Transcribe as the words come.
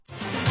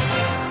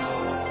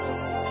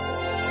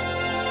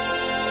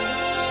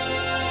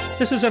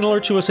This is an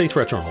Alerts USA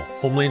Threat Journal,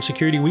 Homeland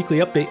Security Weekly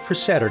Update for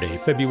Saturday,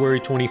 February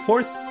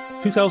 24th,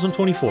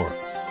 2024.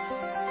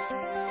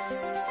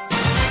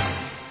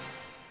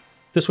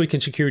 This week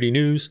in security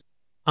news.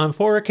 On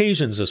 4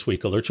 occasions this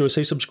week, Alerts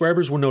USA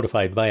subscribers were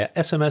notified via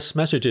SMS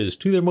messages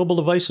to their mobile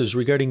devices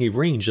regarding a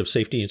range of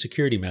safety and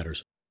security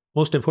matters.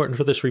 Most important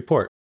for this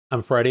report,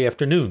 on Friday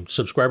afternoon,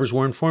 subscribers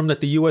were informed that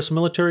the U.S.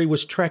 military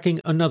was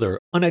tracking another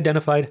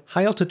unidentified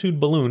high-altitude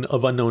balloon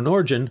of unknown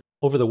origin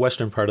over the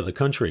western part of the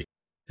country.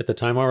 At the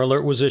time our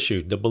alert was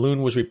issued, the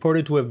balloon was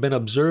reported to have been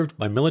observed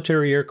by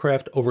military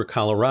aircraft over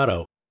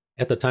Colorado.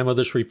 At the time of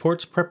this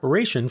report's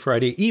preparation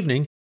Friday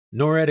evening,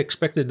 NORAD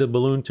expected the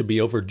balloon to be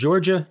over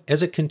Georgia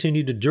as it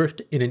continued to drift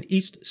in an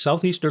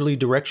east-southeasterly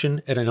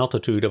direction at an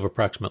altitude of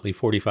approximately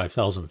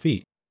 45,000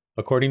 feet.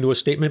 According to a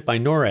statement by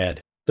NORAD,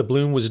 the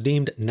balloon was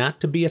deemed not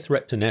to be a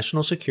threat to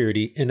national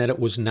security and that it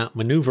was not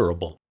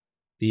maneuverable.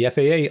 The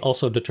FAA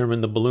also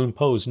determined the balloon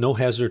posed no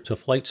hazard to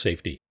flight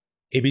safety.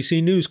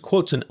 ABC News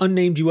quotes an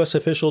unnamed U.S.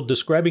 official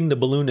describing the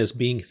balloon as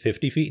being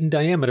 50 feet in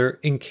diameter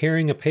and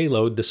carrying a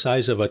payload the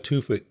size of a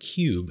 2-foot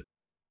cube.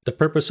 The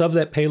purpose of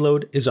that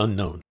payload is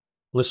unknown.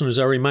 Listeners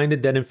are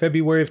reminded that in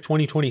February of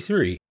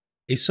 2023,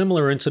 a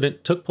similar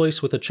incident took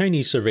place with a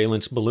Chinese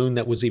surveillance balloon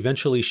that was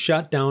eventually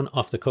shot down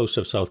off the coast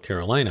of South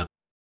Carolina.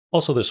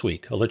 Also this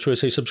week, Alerts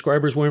USA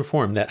subscribers were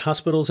informed that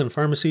hospitals and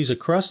pharmacies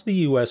across the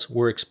U.S.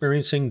 were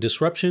experiencing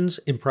disruptions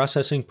in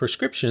processing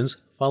prescriptions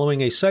following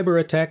a cyber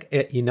attack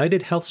at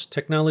United Health's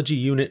technology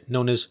unit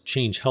known as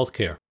Change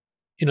Healthcare.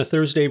 In a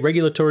Thursday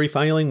regulatory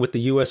filing with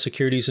the U.S.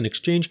 Securities and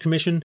Exchange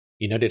Commission,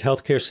 United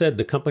Healthcare said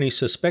the company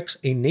suspects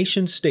a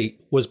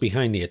nation-state was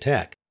behind the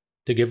attack.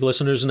 To give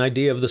listeners an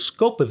idea of the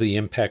scope of the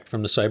impact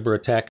from the cyber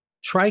attack,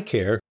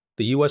 TRICARE,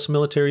 the U.S.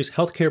 military's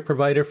healthcare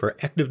provider for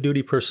active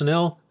duty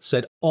personnel,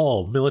 said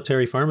all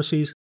military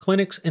pharmacies,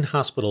 clinics, and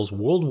hospitals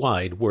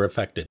worldwide were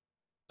affected.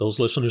 Those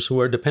listeners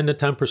who are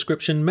dependent on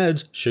prescription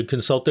meds should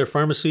consult their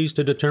pharmacies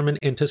to determine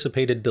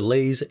anticipated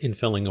delays in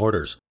filling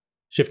orders.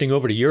 Shifting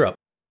over to Europe.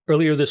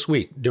 Earlier this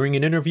week, during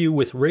an interview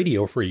with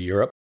Radio Free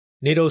Europe,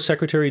 NATO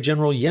Secretary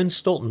General Jens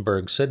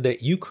Stoltenberg said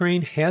that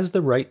Ukraine has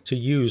the right to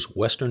use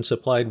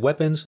Western-supplied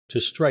weapons to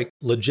strike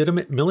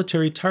legitimate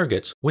military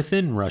targets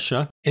within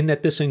Russia, and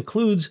that this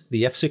includes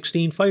the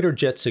F-16 fighter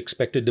jets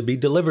expected to be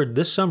delivered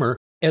this summer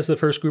as the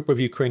first group of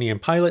Ukrainian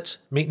pilots,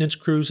 maintenance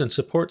crews, and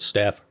support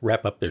staff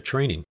wrap up their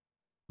training.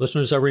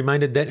 Listeners are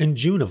reminded that in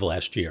June of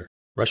last year,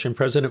 Russian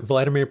President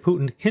Vladimir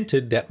Putin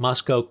hinted that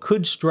Moscow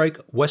could strike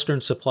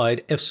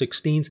Western-supplied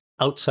F-16s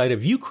outside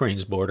of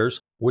Ukraine's borders,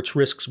 which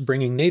risks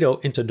bringing NATO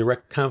into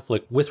direct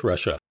conflict with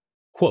Russia.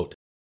 Quote,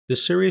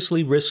 "This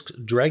seriously risks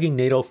dragging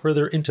NATO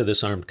further into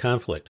this armed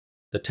conflict.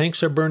 The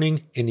tanks are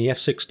burning, and the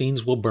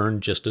F-16s will burn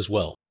just as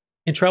well."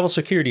 In travel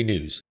security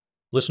news,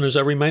 listeners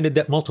are reminded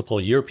that multiple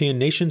European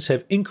nations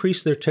have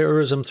increased their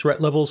terrorism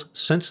threat levels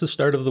since the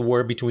start of the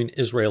war between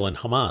Israel and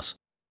Hamas.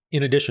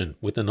 In addition,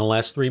 within the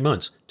last 3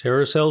 months,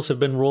 terror cells have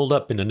been rolled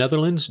up in the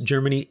Netherlands,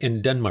 Germany,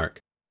 and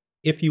Denmark.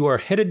 If you are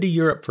headed to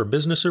Europe for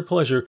business or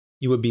pleasure,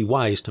 you would be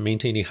wise to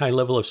maintain a high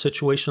level of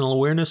situational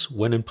awareness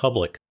when in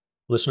public.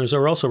 Listeners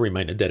are also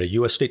reminded that a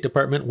U.S. State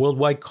Department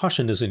worldwide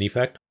caution is in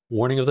effect,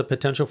 warning of the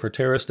potential for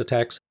terrorist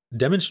attacks,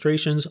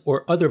 demonstrations,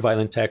 or other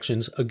violent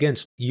actions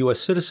against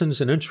U.S.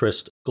 citizens and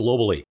interests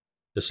globally.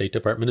 The State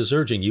Department is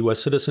urging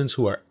U.S. citizens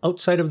who are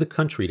outside of the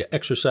country to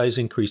exercise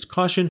increased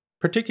caution,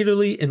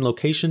 particularly in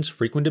locations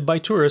frequented by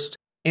tourists,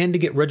 and to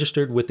get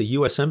registered with the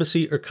U.S.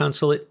 Embassy or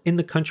Consulate in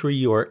the country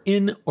you are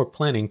in or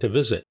planning to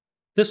visit.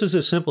 This is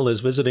as simple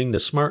as visiting the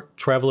Smart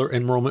Traveler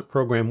Enrollment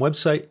Program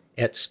website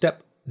at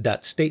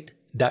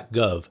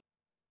step.state.gov.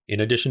 In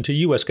addition to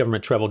U.S.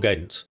 government travel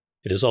guidance,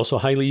 it is also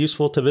highly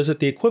useful to visit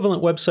the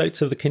equivalent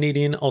websites of the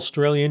Canadian,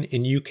 Australian,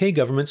 and UK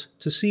governments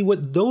to see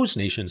what those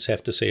nations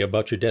have to say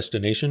about your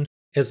destination,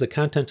 as the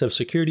content of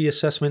security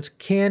assessments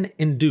can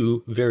and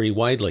do vary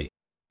widely.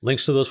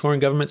 Links to those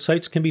foreign government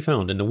sites can be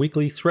found in the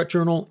weekly Threat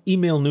Journal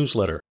email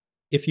newsletter.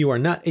 If you are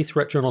not a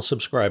Threat Journal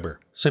subscriber,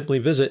 simply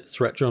visit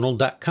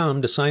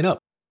threatjournal.com to sign up.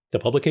 The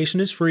publication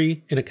is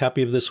free, and a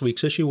copy of this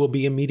week's issue will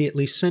be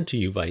immediately sent to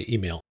you via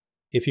email.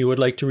 If you would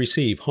like to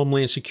receive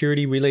Homeland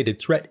Security-related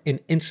threat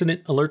and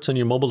incident alerts on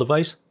your mobile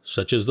device,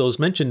 such as those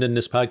mentioned in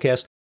this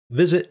podcast,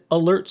 visit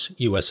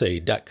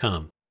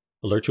alertsusa.com.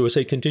 Alerts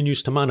USA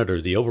continues to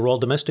monitor the overall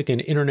domestic and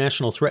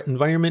international threat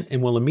environment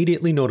and will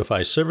immediately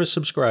notify service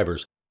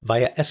subscribers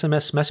via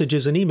SMS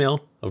messages and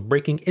email of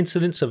breaking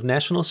incidents of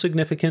national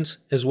significance,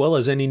 as well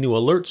as any new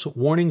alerts,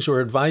 warnings,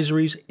 or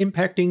advisories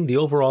impacting the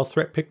overall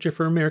threat picture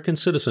for American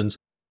citizens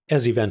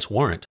as events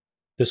warrant.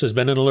 This has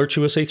been an Alerts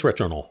USA Threat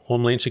Journal,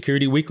 Homeland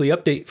Security Weekly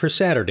Update for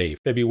Saturday,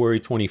 February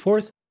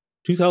 24th,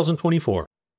 2024.